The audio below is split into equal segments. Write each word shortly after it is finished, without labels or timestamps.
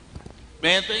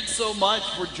Man, thanks so much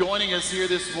for joining us here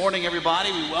this morning,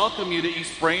 everybody. We welcome you to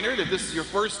East Brainerd. If this is your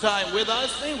first time with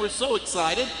us, man, we're so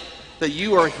excited that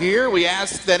you are here. We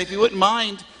ask that if you wouldn't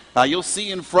mind, you'll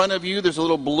see in front of you there's a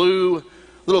little blue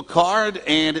card,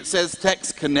 and it says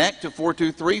text connect to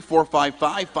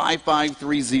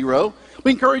 423-455-5530.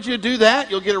 We encourage you to do that.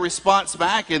 You'll get a response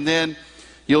back, and then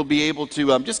you'll be able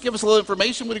to just give us a little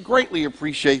information. We'd greatly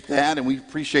appreciate that, and we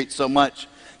appreciate so much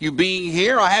you being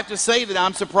here. I have to say that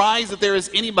I'm surprised that there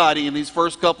is anybody in these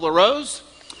first couple of rows.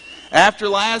 After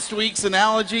last week's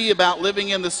analogy about living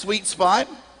in the sweet spot,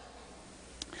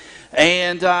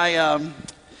 and I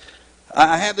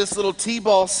had this little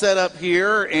T-ball set up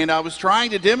here, and I was trying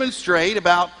to demonstrate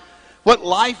about what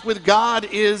life with God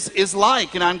is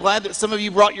like. And I'm glad that some of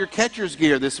you brought your catcher's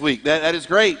gear this week. That is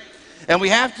great. And we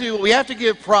have to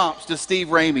give props to Steve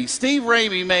Ramey. Steve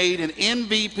Ramey made an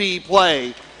MVP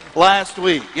play last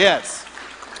week. Yes,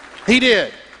 he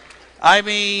did. I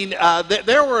mean,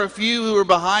 there were a few who were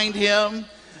behind him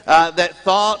that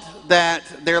thought that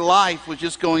their life was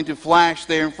just going to flash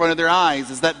there in front of their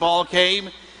eyes as that ball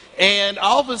came. And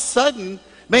all of a sudden,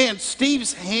 man,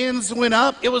 Steve's hands went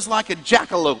up. It was like a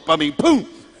jackalope. I mean, boom.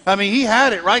 I mean, he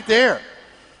had it right there.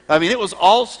 I mean, it was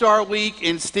All-Star Week,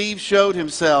 and Steve showed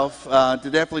himself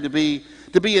to be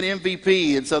an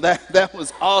MVP. And so that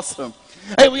was awesome.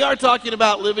 Hey, we are talking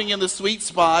about living in the sweet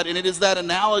spot, and it is that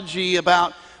analogy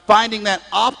about finding that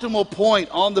optimal point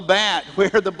on the bat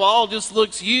where the ball just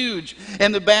looks huge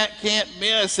and the bat can't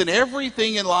miss, and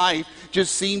everything in life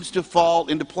just seems to fall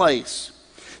into place.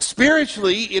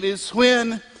 Spiritually, it is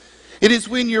when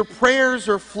your prayers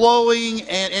are flowing,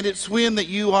 and it's when that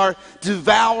you are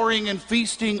devouring and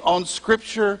feasting on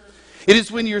Scripture. It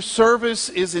is when your service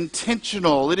is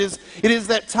intentional. It is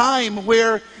that time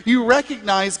where you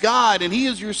recognize God and He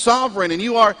is your sovereign, and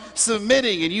you are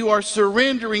submitting and you are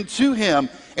surrendering to Him.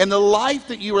 And the life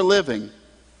that you are living,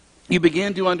 you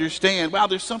begin to understand, wow,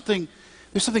 there's something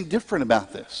different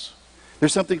about this.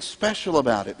 There's something special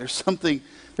about it. There's something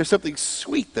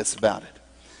sweet that's about it.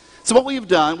 So what we have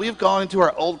done, we have gone into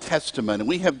our Old Testament, and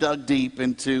we have dug deep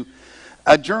into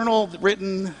a journal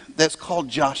written that's called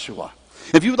Joshua.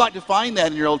 If you would like to find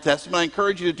that in your Old Testament, I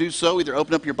encourage you to do so. Either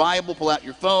open up your Bible, pull out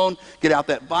your phone, get out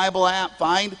that Bible app,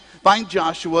 find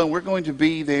Joshua, and we're going to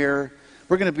be there.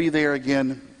 We're going to be there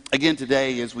again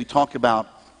today as we talk about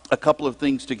a couple of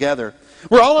things together.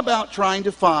 We're all about trying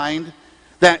to find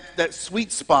that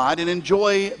sweet spot and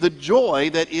enjoy the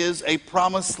joy that is a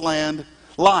promised land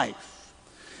life.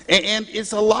 And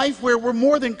it's a life where we're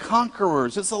more than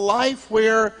conquerors. It's a life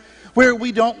where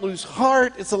we don't lose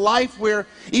heart. It's a life where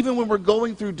even when we're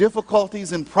going through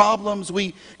difficulties and problems,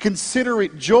 we consider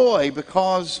it joy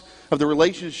because of the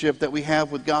relationship that we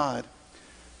have with God.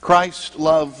 Christ's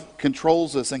love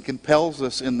controls us and compels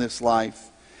us in this life.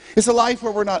 It's a life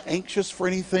where we're not anxious for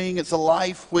anything. It's a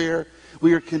life where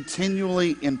we are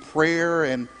continually in prayer.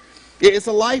 And it's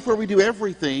a life where we do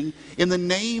everything in the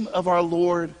name of our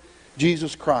Lord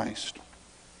Jesus Christ.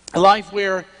 A life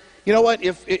where, you know what,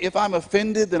 if I'm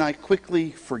offended, then I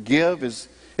quickly forgive as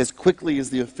quickly as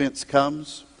the offense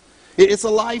comes. It's a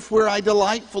life where I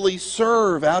delightfully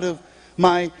serve out of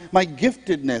my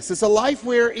giftedness. It's a life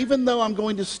where even though I'm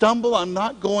going to stumble, I'm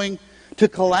not going to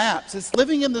collapse. It's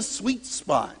living in the sweet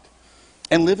spot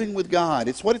and living with God.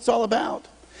 It's what it's all about.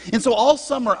 And so all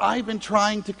summer I've been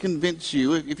trying to convince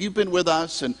you, if you've been with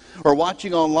us or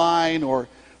watching online or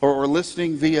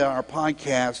listening via our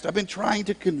podcast, I've been trying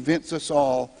to convince us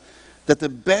all that the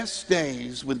best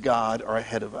days with God are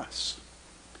ahead of us.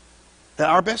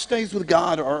 That our best days with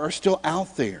God are still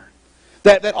out there.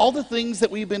 That all the things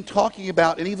that we've been talking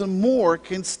about and even more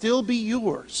can still be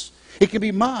yours. It can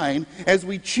be mine as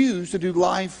we choose to do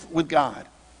life with God.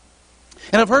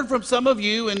 And I've heard from some of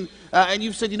you, and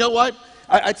you've said, you know what?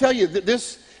 I tell you,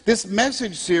 this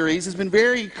message series has been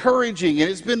very encouraging, and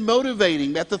it's been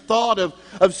motivating at the thought of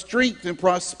strength and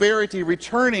prosperity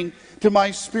returning to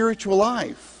my spiritual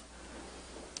life.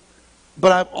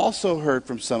 But I've also heard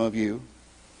from some of you,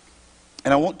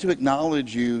 and I want to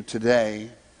acknowledge you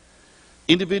today,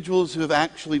 individuals who have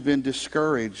actually been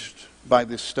discouraged by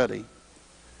this study.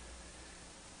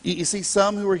 You see,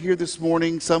 some who are here this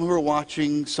morning, some who are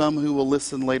watching, some who will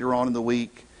listen later on in the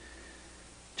week,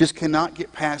 just cannot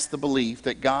get past the belief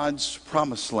that God's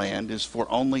promised land is for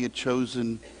only a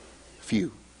chosen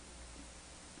few.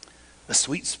 A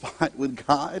sweet spot with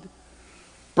God?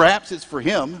 Perhaps it's for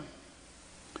him,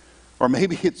 or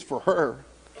maybe it's for her,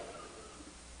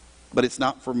 but it's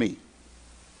not for me.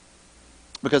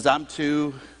 Because I'm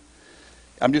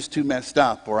just too messed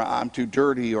up, or I'm too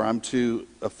dirty, or I'm too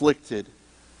afflicted.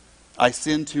 I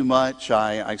sin too much.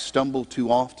 I stumble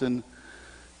too often.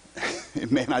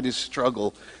 And man, I just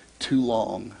struggle too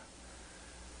long.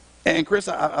 And Chris,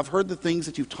 I've heard the things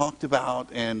that you've talked about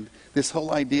and this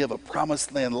whole idea of a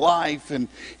promised land life and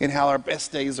how our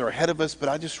best days are ahead of us, but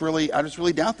I just really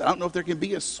doubt that. I don't know if there can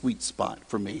be a sweet spot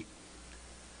for me.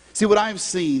 See, what I've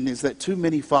seen is that too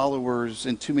many followers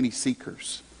and too many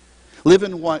seekers live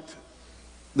in what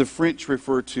the French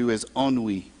refer to as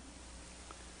ennui.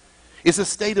 It's a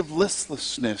state of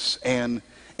listlessness and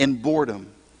boredom.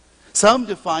 Some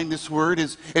define this word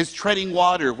as treading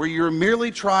water, where you're merely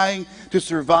trying to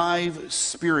survive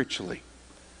spiritually.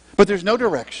 But there's no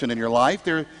direction in your life.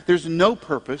 There's no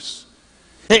purpose.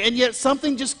 And yet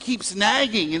something just keeps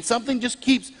nagging and something just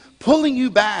keeps pulling you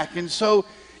back. And so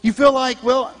you feel like,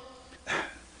 well,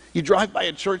 you drive by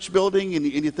a church building and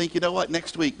you think, you know what,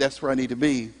 next week that's where I need to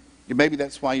be. And maybe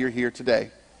that's why you're here today.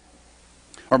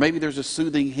 Or maybe there's a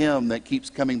soothing hymn that keeps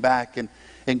coming back and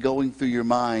going through your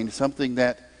mind, something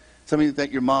that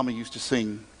your mama used to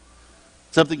sing,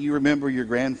 something you remember your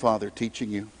grandfather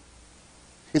teaching you.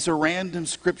 It's a random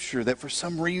scripture that for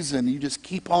some reason it just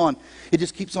keeps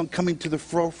on coming to the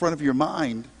forefront of your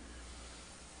mind.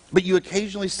 But you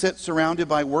occasionally sit surrounded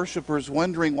by worshipers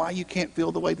wondering why you can't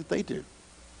feel the way that they do.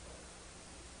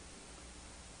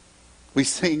 We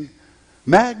sing,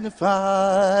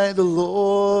 "Magnify the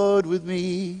Lord with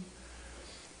me."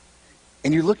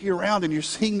 And you're looking around and you're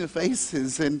seeing the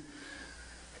faces and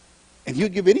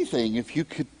you'd give anything if you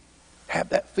could have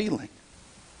that feeling.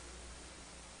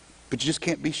 But you just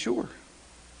can't be sure.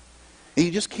 And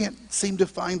you just can't seem to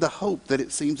find the hope that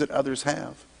it seems that others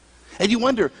have. And you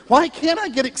wonder, why can't I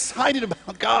get excited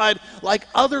about God like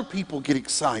other people get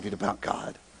excited about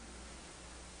God?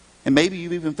 And maybe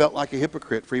you've even felt like a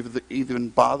hypocrite for even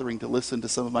bothering to listen to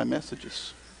some of my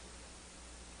messages.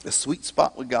 A sweet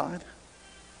spot with God?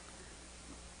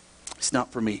 It's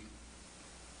not for me.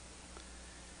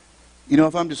 You know,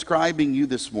 if I'm describing you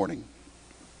this morning,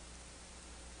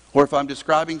 or if I'm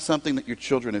describing something that your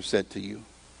children have said to you,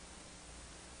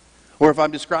 or if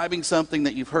I'm describing something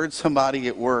that you've heard somebody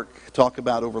at work talk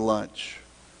about over lunch,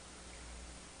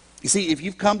 you see, if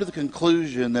you've come to the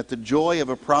conclusion that the joy of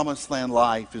a promised land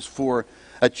life is for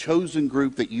a chosen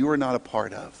group that you are not a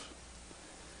part of,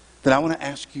 then I want to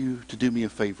ask you to do me a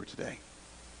favor today.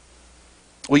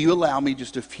 Will you allow me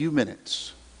just a few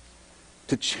minutes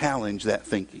to challenge that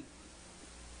thinking?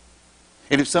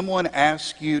 And if someone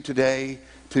asks you today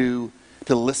to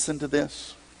listen to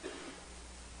this,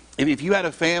 if you had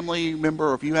a family member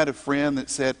or if you had a friend that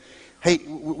said, hey,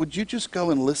 would you just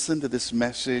go and listen to this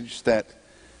message that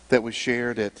was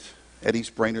shared at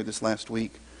East Brainerd this last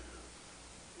week?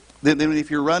 Then if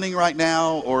you're running right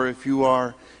now or if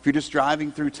you're just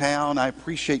driving through town, I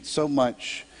appreciate so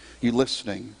much you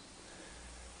listening.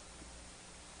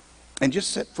 And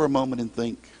just sit for a moment and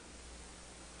think.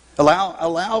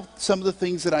 Allow some of the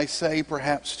things that I say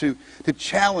perhaps to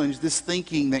challenge this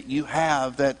thinking that you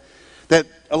have that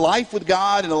a life with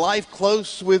God and a life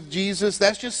close with Jesus,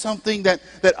 that's just something that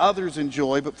others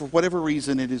enjoy, but for whatever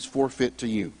reason it is forfeit to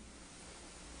you.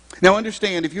 Now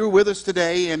understand, if you're with us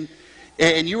today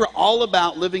and you're all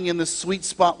about living in the sweet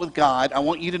spot with God, I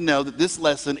want you to know that this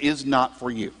lesson is not for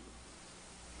you.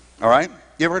 All right?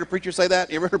 You ever heard a preacher say that?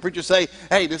 You ever heard a preacher say,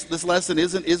 hey, this lesson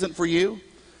isn't for you?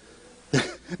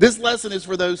 This lesson is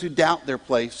for those who doubt their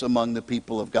place among the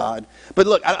people of God. But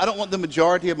look, I don't want the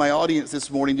majority of my audience this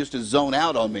morning just to zone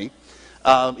out on me,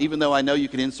 even though I know you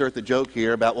can insert the joke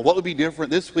here about, well, what would be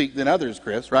different this week than others,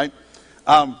 Chris, right?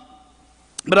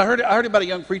 But I heard about a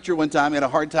young preacher one time who had a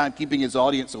hard time keeping his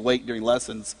audience awake during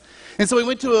lessons. And so he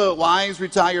went to a wise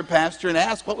retired pastor and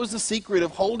asked what was the secret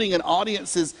of holding an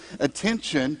audience's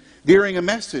attention during a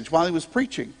message while he was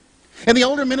preaching. And the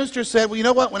older minister said, well, you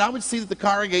know what? When I would see that the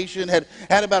congregation had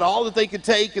about all that they could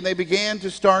take and they began to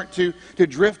start to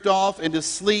drift off and to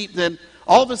sleep, then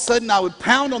all of a sudden I would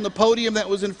pound on the podium that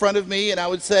was in front of me and I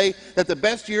would say that the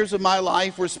best years of my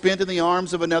life were spent in the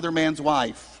arms of another man's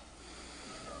wife.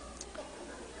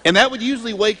 And that would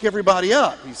usually wake everybody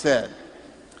up, he said.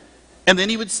 And then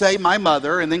he would say, my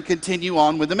mother, and then continue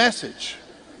on with the message.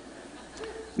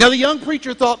 Now the young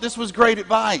preacher thought this was great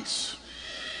advice.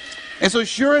 And so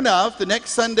sure enough, the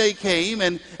next Sunday came,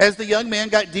 and as the young man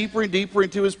got deeper and deeper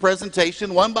into his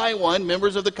presentation, one by one,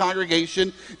 members of the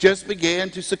congregation just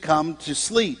began to succumb to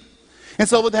sleep. And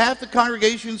so with half the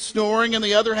congregation snoring and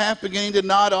the other half beginning to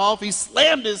nod off, he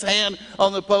slammed his hand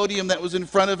on the podium that was in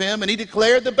front of him, and he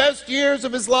declared the best years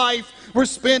of his life were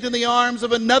spent in the arms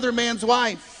of another man's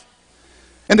wife.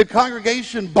 And the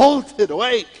congregation bolted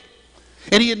awake.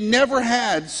 And he had never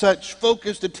had such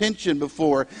focused attention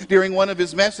before during one of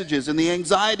his messages. And the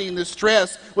anxiety and the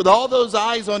stress with all those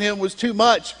eyes on him was too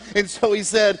much. And so he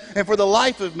said, and for the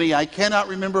life of me, I cannot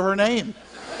remember her name.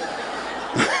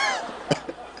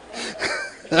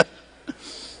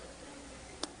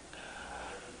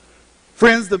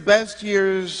 Friends, the best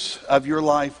years of your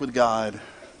life with God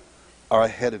are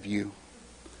ahead of you.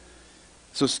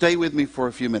 So stay with me for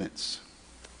a few minutes.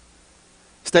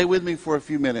 Stay with me for a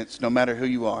few minutes, no matter who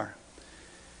you are.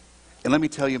 And let me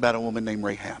tell you about a woman named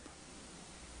Rahab.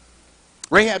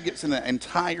 Rahab gets an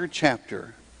entire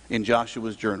chapter in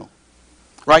Joshua's journal,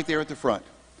 right there at the front.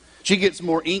 She gets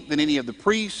more ink than any of the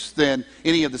priests, than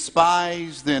any of the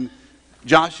spies, than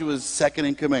Joshua's second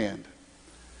in command.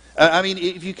 I mean,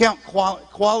 if you count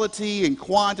quality and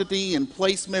quantity and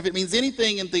placement, if it means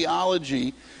anything in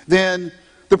theology, then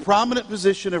the prominent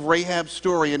position of Rahab's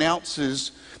story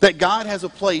announces that God has a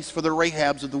place for the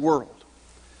Rahabs of the world.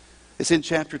 It's in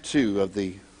chapter 2 of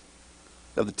the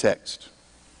text.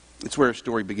 It's where her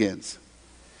story begins.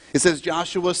 It says,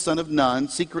 Joshua, son of Nun,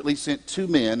 secretly sent 2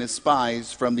 men as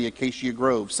spies from the acacia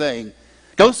grove, saying,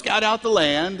 go scout out the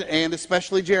land, and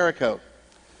especially Jericho.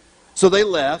 So they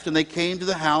left, and they came to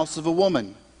the house of a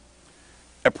woman,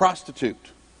 a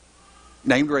prostitute,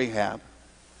 named Rahab,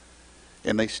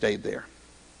 and they stayed there.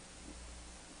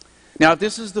 Now, if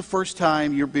this is the first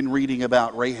time you've been reading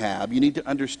about Rahab, you need to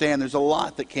understand there's a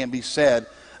lot that can be said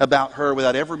about her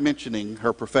without ever mentioning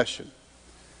her profession.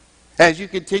 As you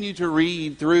continue to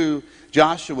read through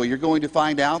Joshua, you're going to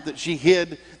find out that she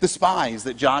hid the spies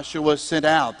that Joshua sent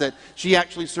out, that she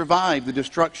actually survived the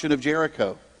destruction of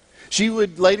Jericho. She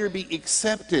would later be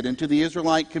accepted into the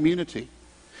Israelite community.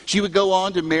 She would go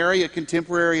on to marry a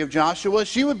contemporary of Joshua.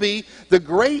 She would be the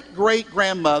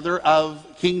great-great-grandmother of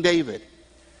King David.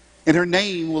 And her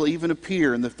name will even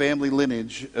appear in the family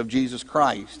lineage of Jesus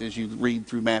Christ as you read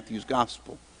through Matthew's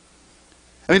gospel.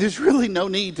 I mean, there's really no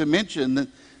need to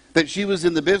mention that she was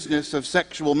in the business of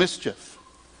sexual mischief.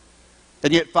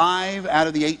 And yet 5 out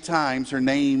of the 8 times her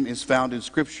name is found in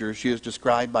Scripture, she is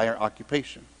described by her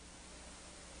occupation.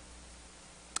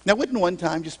 Now, wouldn't one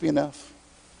time just be enough?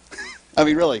 I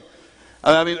mean, really.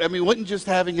 I mean, wouldn't just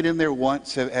having it in there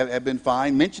once have been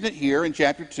fine? Mention it here in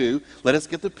chapter 2. Let us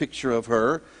get the picture of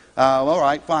her. All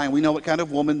right, fine. We know what kind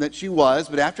of woman that she was.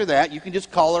 But after that, you can just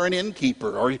call her an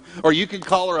innkeeper. Or you can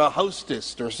call her a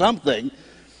hostess or something.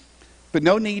 But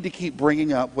no need to keep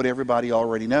bringing up what everybody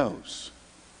already knows.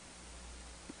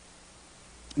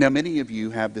 Now, many of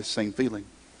you have this same feeling.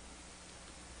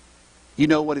 You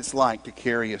know what it's like to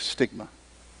carry a stigma.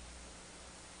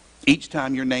 Each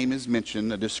time your name is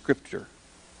mentioned, a descriptor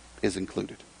is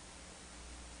included.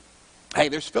 Hey,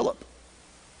 there's Philip.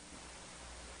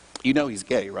 You know he's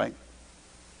gay, right?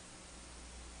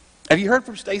 Have you heard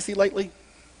from Stacy lately?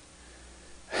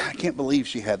 I can't believe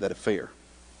she had that affair.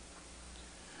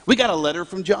 We got a letter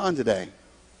from John today.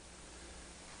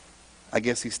 I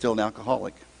guess he's still an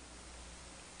alcoholic.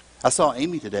 I saw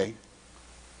Amy today.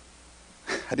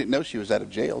 I didn't know she was out of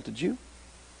jail. Did you?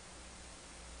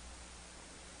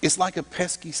 It's like a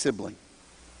pesky sibling.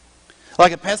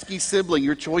 Like a pesky sibling,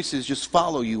 your choices just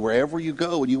follow you wherever you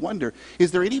go, and you wonder,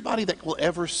 is there anybody that will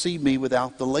ever see me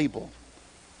without the label?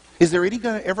 Is there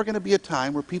ever going to be a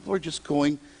time where people are just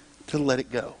going to let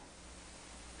it go?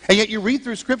 And yet you read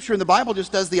through Scripture, and the Bible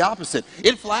just does the opposite.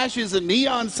 It flashes a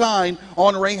neon sign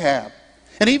on Rahab.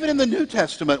 And even in the New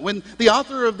Testament, when the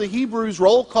author of the Hebrews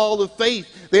roll call of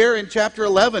faith there in chapter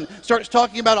 11 starts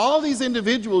talking about all these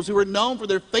individuals who are known for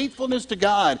their faithfulness to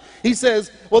God, he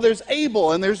says, well, there's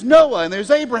Abel, and there's Noah, and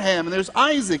there's Abraham, and there's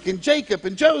Isaac, and Jacob,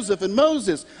 and Joseph, and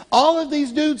Moses. All of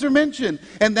these dudes are mentioned.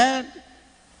 And then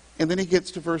he gets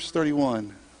to verse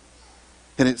 31,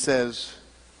 and it says,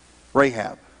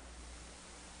 Rahab,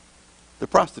 the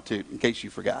prostitute, in case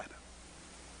you forgot.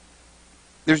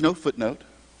 There's no footnote.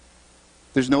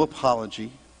 There's no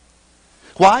apology.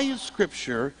 Why is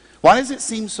Scripture, why does it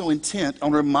seem so intent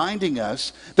on reminding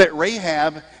us that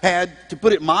Rahab had, to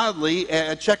put it mildly,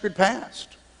 a checkered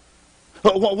past?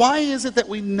 Why is it that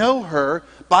we know her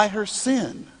by her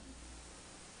sin?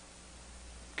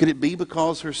 Could it be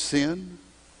because her sin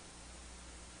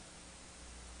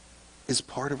is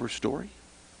part of her story?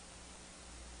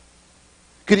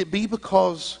 Could it be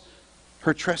because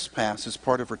her trespass is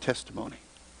part of her testimony?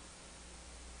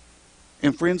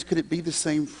 And friends, could it be the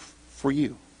same for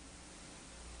you?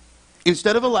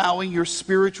 Instead of allowing your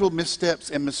spiritual missteps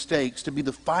and mistakes to be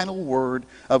the final word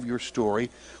of your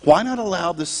story, why not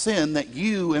allow the sin that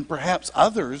you and perhaps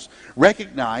others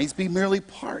recognize be merely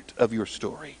part of your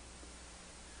story?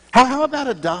 How about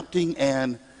adopting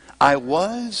an I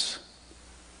was,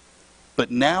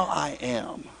 but now I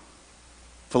am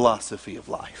philosophy of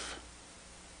life.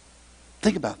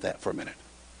 Think about that for a minute.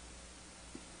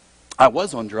 I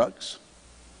was on drugs,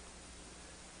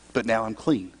 but now I'm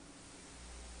clean.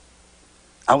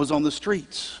 I was on the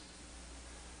streets,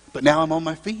 but now I'm on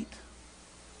my feet.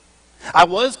 I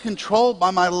was controlled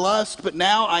by my lust, but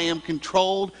now I am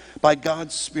controlled by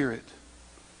God's Spirit.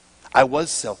 I was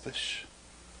selfish,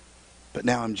 but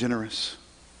now I'm generous.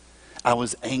 I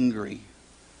was angry,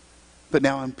 but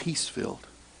now I'm peace-filled.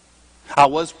 I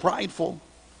was prideful,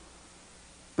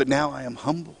 but now I am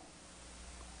humble.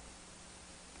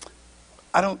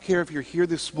 I don't care if you're here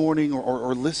this morning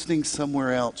or listening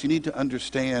somewhere else. You need to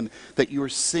understand that your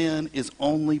sin is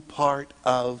only part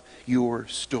of your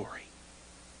story.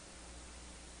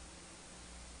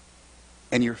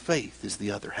 And your faith is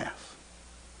the other half.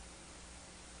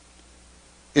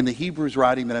 In the Hebrews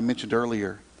writing that I mentioned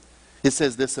earlier, it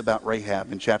says this about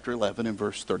Rahab in chapter 11 and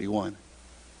verse 31.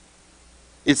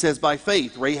 It says, by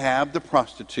faith, Rahab the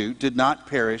prostitute did not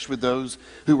perish with those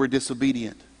who were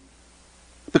disobedient,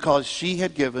 because she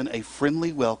had given a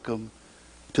friendly welcome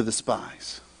to the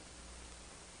spies.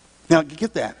 Now,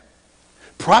 get that.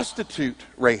 Prostitute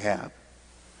Rahab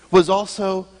was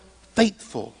also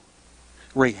faithful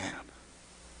Rahab.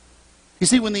 You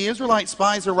see, when the Israelite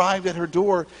spies arrived at her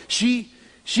door, she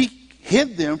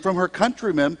hid them from her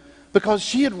countrymen because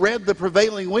she had read the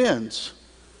prevailing winds.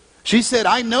 She said,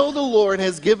 I know the Lord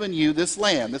has given you this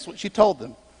land. That's what she told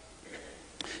them.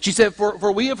 She said,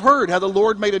 for we have heard how the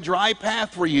Lord made a dry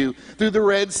path for you through the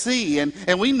Red Sea.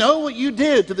 And we know what you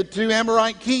did to the two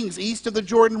Amorite kings east of the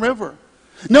Jordan River.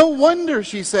 No wonder,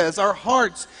 she says, our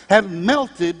hearts have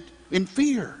melted in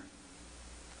fear.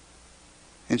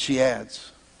 And she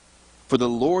adds, for the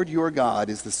Lord your God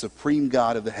is the supreme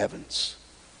God of the heavens,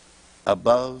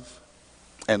 above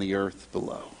and the earth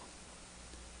below.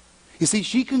 You see,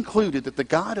 she concluded that the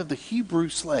God of the Hebrew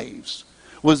slaves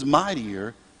was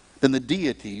mightier than the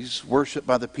deities worshipped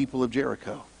by the people of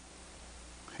Jericho.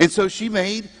 And so she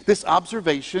made this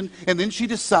observation, and then she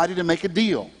decided to make a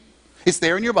deal. It's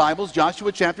there in your Bibles,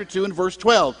 Joshua chapter 2 and verse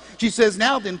 12. She says,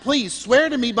 now then, please swear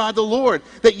to me by the Lord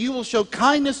that you will show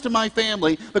kindness to my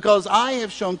family because I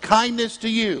have shown kindness to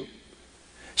you.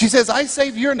 She says, I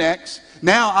saved your necks.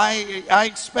 Now I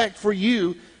expect for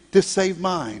you to save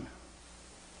mine.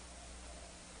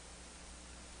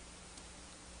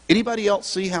 Anybody else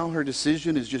see how her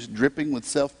decision is just dripping with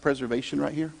self-preservation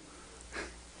right here?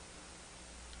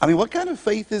 I mean, what kind of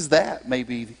faith is that,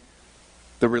 maybe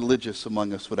the religious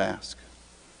among us would ask?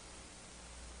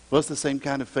 Well, it's the same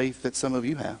kind of faith that some of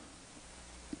you have.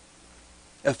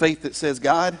 A faith that says,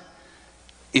 God,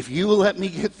 if you will let me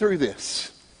get through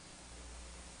this,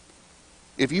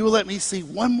 if you will let me see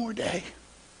one more day,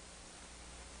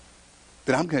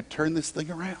 then I'm going to turn this thing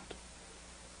around.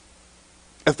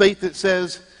 A faith that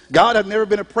says, God, I've never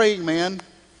been a praying man,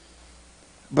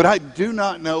 but I do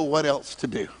not know what else to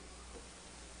do.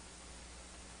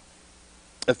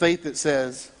 A faith that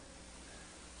says,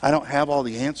 I don't have all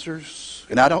the answers,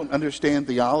 and I don't understand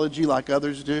theology like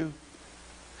others do,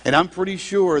 and I'm pretty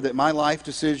sure that my life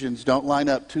decisions don't line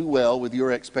up too well with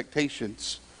your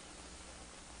expectations.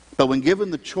 But when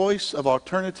given the choice of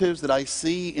alternatives that I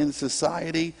see in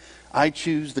society, I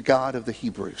choose the God of the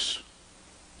Hebrews.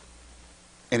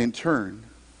 And in turn,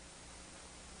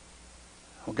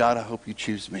 oh God, I hope you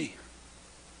choose me.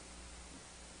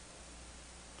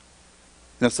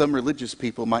 Now, some religious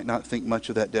people might not think much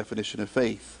of that definition of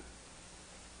faith.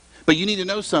 But you need to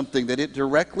know something, that it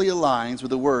directly aligns with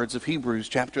the words of Hebrews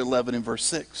chapter 11 and verse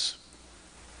 6.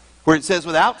 Where it says,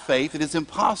 without faith it is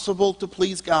impossible to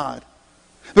please God.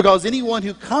 Because anyone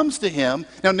who comes to him,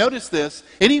 now notice this,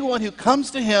 anyone who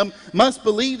comes to him must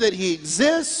believe that he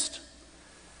exists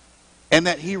and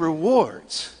that he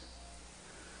rewards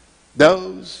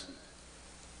those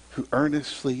who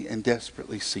earnestly and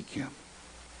desperately seek him.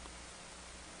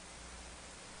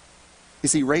 You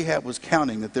see, Rahab was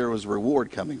counting that there was a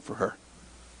reward coming for her.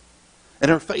 And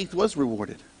her faith was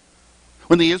rewarded.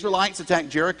 When the Israelites attacked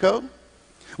Jericho,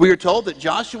 we are told that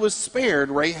Joshua spared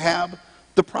Rahab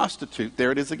the prostitute.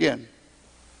 There it is again.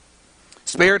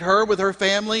 Spared her with her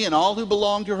family and all who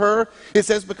belonged to her. It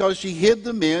says because she hid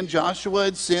the men Joshua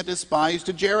had sent as spies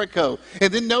to Jericho.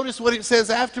 And then notice what it says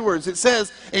afterwards. It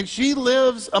says, and she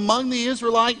lives among the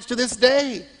Israelites to this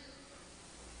day.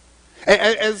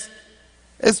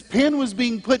 As pen was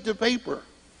being put to paper,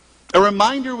 a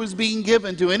reminder was being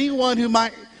given to anyone who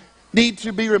might need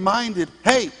to be reminded,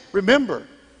 hey, remember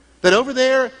that over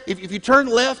there, if you turn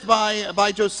left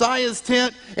by Josiah's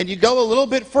tent and you go a little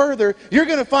bit further, you're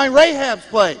going to find Rahab's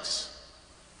place.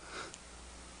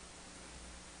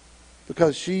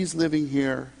 Because she's living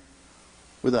here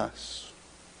with us.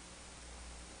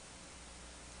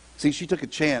 See, she took a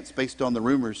chance based on the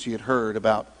rumors she had heard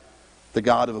about the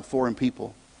God of a foreign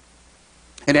people.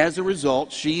 And as a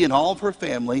result, she and all of her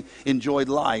family enjoyed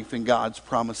life in God's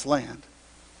promised land.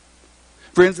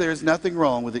 Friends, there is nothing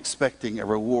wrong with expecting a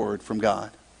reward from God.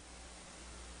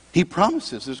 He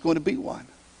promises there's going to be one.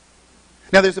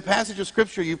 Now, there's a passage of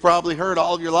Scripture you've probably heard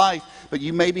all of your life, but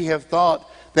you maybe have thought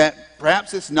that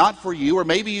perhaps it's not for you, or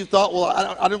maybe you thought, well,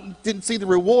 I didn't see the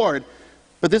reward.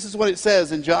 But this is what it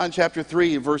says in John chapter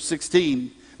 3, verse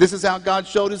 16. This is how God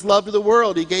showed his love to the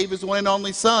world. He gave his one and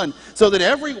only Son, so that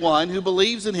everyone who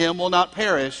believes in him will not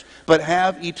perish, but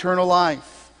have eternal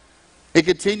life. It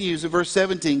continues in verse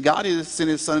 17. God has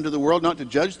sent his Son into the world, not to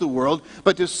judge the world,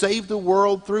 but to save the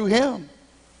world through him.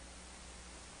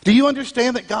 Do you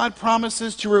understand that God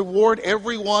promises to reward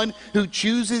everyone who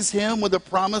chooses him with a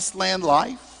promised land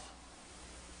life?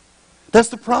 That's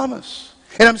the promise.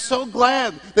 And I'm so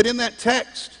glad that in that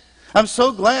text, I'm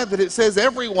so glad that it says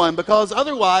everyone, because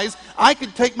otherwise I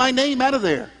could take my name out of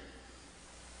there.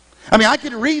 I mean, I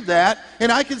could read that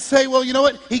and I could say, well, you know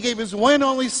what? He gave his one and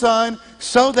only Son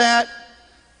so that,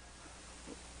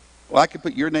 well, I could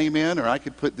put your name in, or I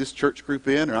could put this church group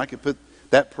in, or I could put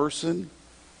that person.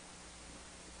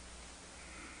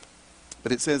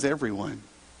 But it says everyone.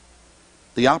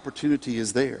 The opportunity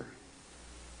is there.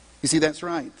 You see, that's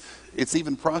right. It's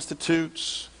even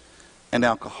prostitutes and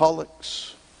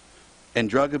alcoholics and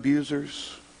drug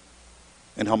abusers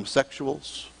and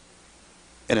homosexuals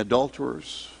and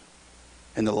adulterers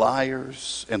and the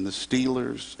liars and the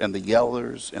stealers and the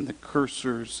yellers and the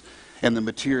cursers and the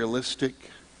materialistic.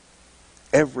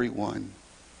 Everyone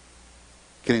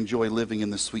can enjoy living in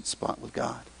the sweet spot with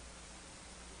God.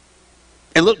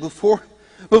 And look,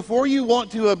 before you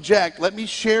want to object, let me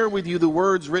share with you the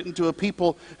words written to a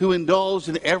people who indulged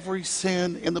in every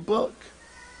sin in the book.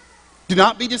 Do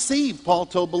not be deceived, Paul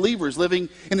told believers living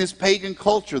in this pagan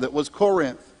culture that was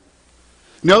Corinth.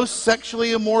 No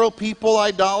sexually immoral people,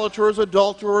 idolaters,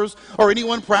 adulterers, or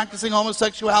anyone practicing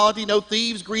homosexuality, no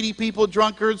thieves, greedy people,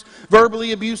 drunkards,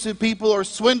 verbally abusive people, or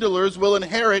swindlers will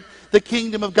inherit the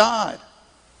kingdom of God.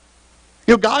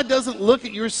 You know, God doesn't look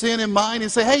at your sin and mine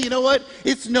and say, hey, you know what?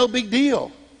 It's no big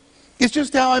deal. It's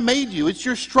just how I made you. It's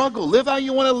your struggle. Live how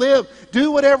you want to live.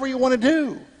 Do whatever you want to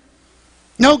do.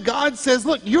 No, God says,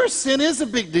 look, your sin is a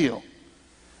big deal.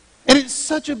 And it's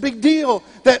such a big deal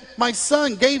that my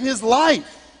Son gave his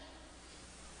life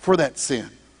for that sin.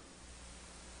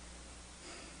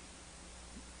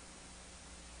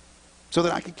 So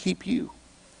that I could keep you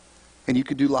and you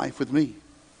could do life with me.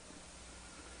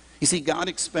 You see, God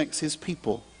expects his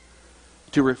people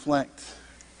to reflect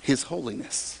his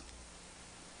holiness.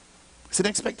 It's an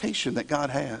expectation that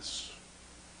God has.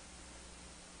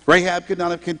 Rahab could not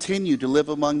have continued to live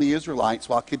among the Israelites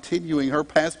while continuing her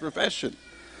past profession.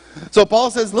 So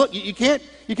Paul says, look, you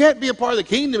can't be a part of the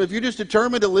kingdom if you're just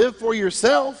determined to live for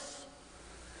yourself.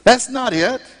 That's not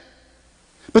it.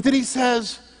 But then he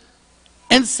says,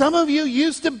 and some of you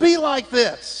used to be like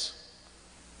this.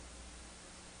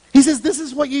 He says, this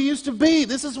is what you used to be.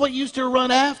 This is what you used to run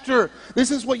after.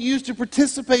 This is what you used to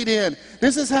participate in.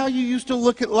 This is how you used to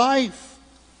look at life.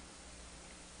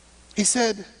 He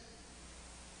said,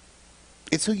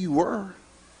 it's who you were.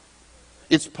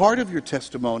 It's part of your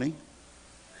testimony.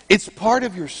 It's part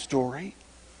of your story.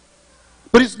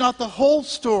 But it's not the whole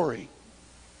story.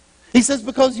 He says,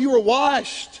 because you were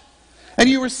washed, and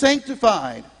you were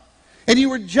sanctified, and you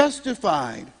were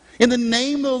justified in the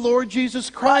name of the Lord Jesus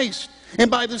Christ, and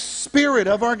by the Spirit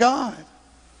of our God.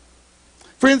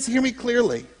 Friends, hear me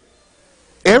clearly.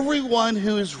 Everyone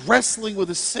who is wrestling with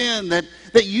a sin that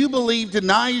you believe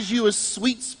denies you a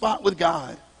sweet spot with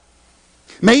God.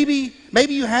 Maybe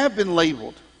you have been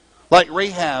labeled like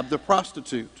Rahab the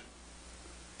prostitute.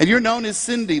 And you're known as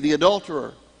Cindy the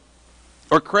adulterer.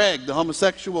 Or Craig the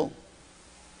homosexual.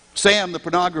 Sam the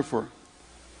pornographer.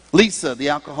 Lisa the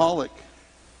alcoholic.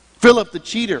 Philip the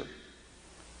cheater.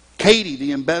 Katie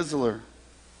the embezzler.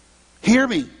 Hear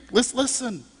me.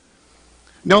 Listen.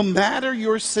 No matter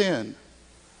your sin,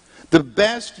 the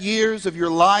best years of your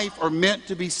life are meant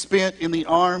to be spent in the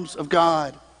arms of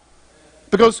God.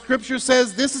 Because Scripture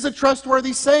says this is a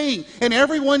trustworthy saying, and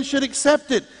everyone should accept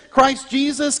it. Christ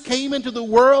Jesus came into the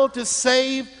world to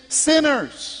save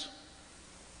sinners.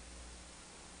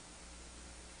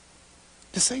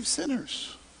 To save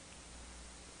sinners.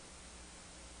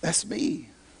 That's me.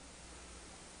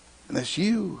 And that's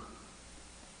you.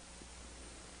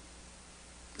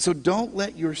 So don't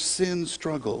let your sin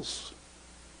struggles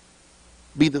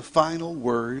be the final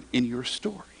word in your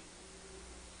story.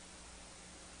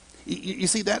 You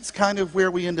see, that's kind of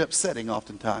where we end up setting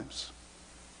oftentimes.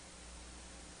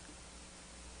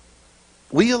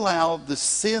 we allow the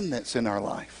sin that's in our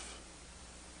life,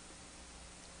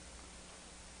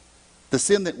 the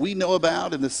sin that we know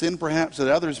about and the sin perhaps that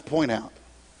others point out,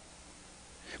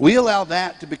 we allow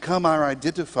that to become our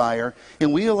identifier,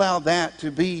 and we allow that to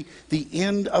be the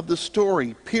end of the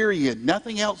story, period.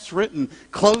 Nothing else written.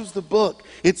 Close the book.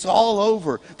 It's all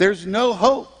over. There's no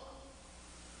hope.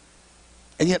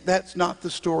 And yet that's not the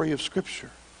story of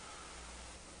Scripture.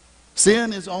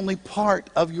 Sin is only part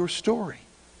of your story.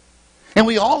 And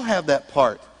we all have that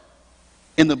part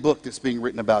in the book that's being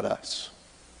written about us.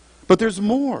 But there's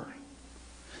more.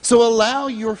 So allow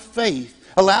your faith,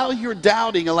 allow your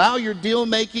doubting, allow your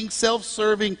deal-making,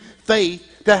 self-serving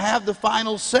faith to have the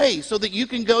final say so that you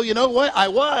can go, you know what, I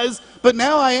was, but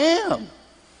now I am.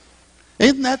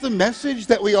 Isn't that the message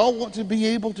that we all want to be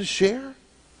able to share?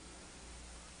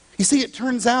 You see, it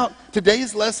turns out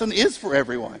today's lesson is for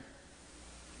everyone.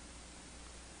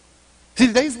 See,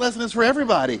 today's lesson is for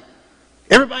everybody.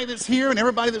 Everybody that's here and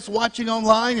everybody that's watching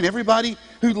online and everybody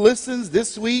who listens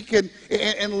this week and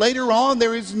later on,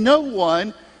 there is no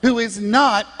one who is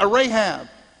not a Rahab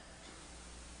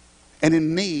and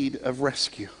in need of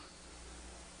rescue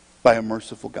by a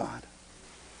merciful God.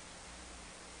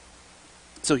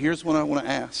 So here's what I want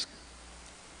to ask.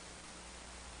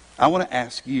 I want to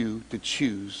ask you to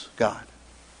choose God.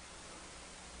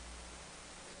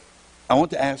 I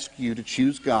want to ask you to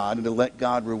choose God and to let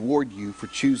God reward you for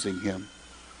choosing Him.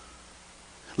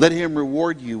 Let Him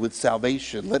reward you with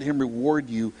salvation. Let Him reward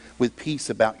you with peace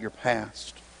about your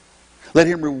past. Let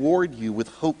Him reward you with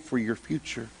hope for your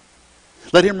future.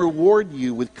 Let Him reward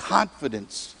you with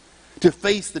confidence to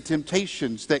face the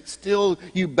temptations that still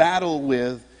you battle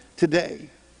with today.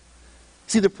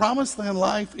 See, the promised land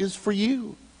life is for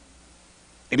you.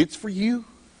 And it's for you.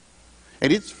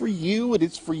 And it's for you, and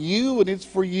it's for you, and it's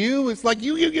for you. It's like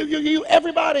you,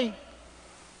 everybody.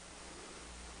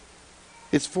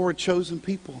 It's for a chosen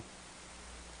people.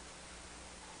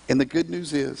 And the good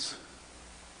news is,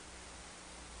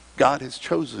 God has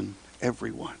chosen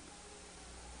everyone.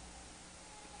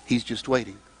 He's just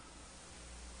waiting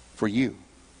for you.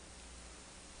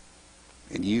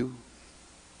 And you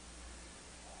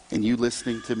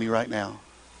listening to me right now.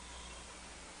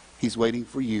 He's waiting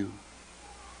for you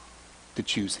to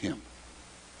choose Him.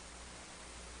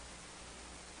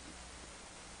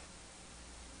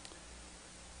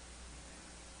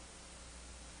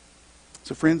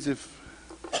 So friends,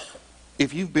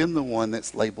 if you've been the one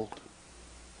that's labeled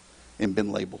and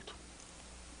been labeled,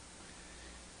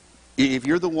 if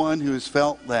you're the one who has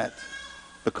felt that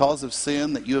because of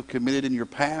sin that you have committed in your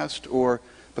past or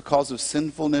because of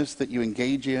sinfulness that you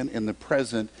engage in the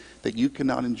present, that you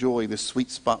cannot enjoy this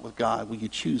sweet spot with God, will you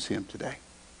choose Him today?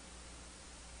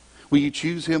 Will you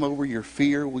choose Him over your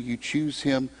fear? Will you choose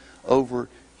Him over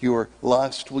your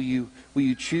lust? Will you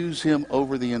choose Him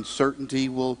over the uncertainty?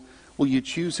 Will you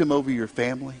choose Him over your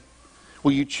family?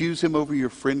 Will you choose Him over your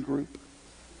friend group?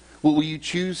 Will you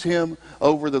choose Him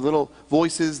over the little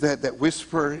voices that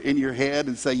whisper in your head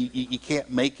and say you can't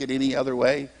make it any other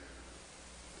way?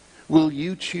 Will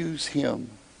you choose Him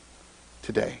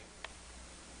today?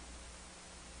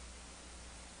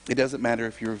 It doesn't matter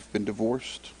if you've been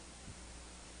divorced.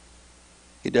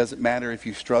 It doesn't matter if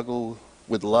you struggle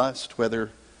with lust, whether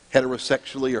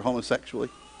heterosexually or homosexually.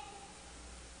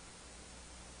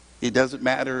 It doesn't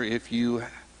matter if you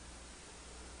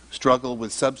struggle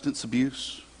with substance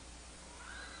abuse.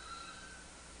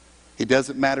 It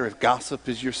doesn't matter if gossip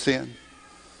is your sin.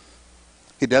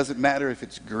 It doesn't matter if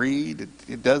it's greed.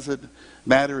 It doesn't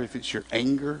matter if it's your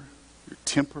anger, your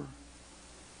temper.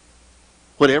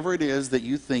 Whatever it is that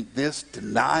you think, this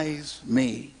denies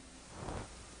me,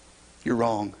 you're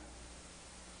wrong.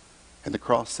 And the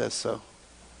cross says so.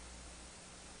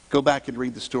 Go back and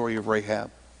read the story of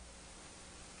Rahab.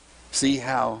 See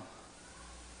how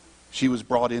she was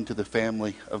brought into the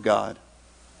family of God.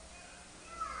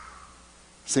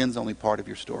 Sin's only part of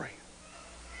your story.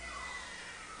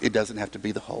 It doesn't have to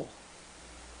be the whole.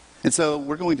 And so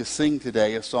we're going to sing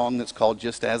today a song that's called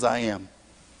Just As I Am.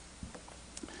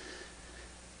 And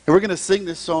we're going to sing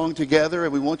this song together,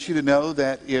 and we want you to know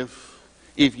that if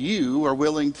you are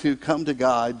willing to come to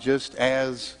God just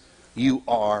as you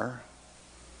are,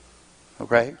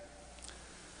 okay,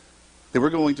 then we're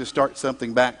going to start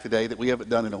something back today that we haven't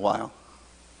done in a while.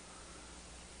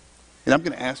 And I'm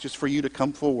going to ask just for you to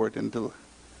come forward and to,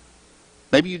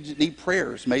 maybe you need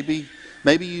prayers. Maybe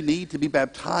you need to be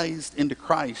baptized into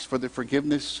Christ for the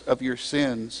forgiveness of your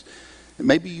sins.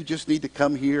 Maybe you just need to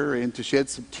come here and to shed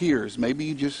some tears. Maybe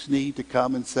you just need to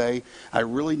come and say, I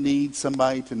really need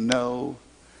somebody to know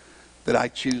that I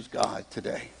choose God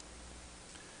today.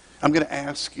 I'm going to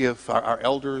ask if our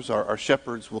elders, our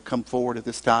shepherds will come forward at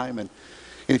this time. And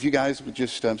if you guys would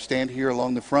just stand here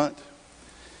along the front.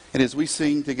 And as we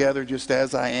sing together, Just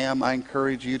As I Am, I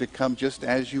encourage you to come just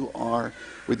as you are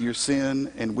with your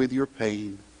sin and with your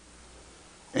pain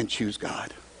and choose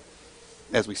God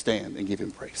as we stand and give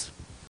him praise.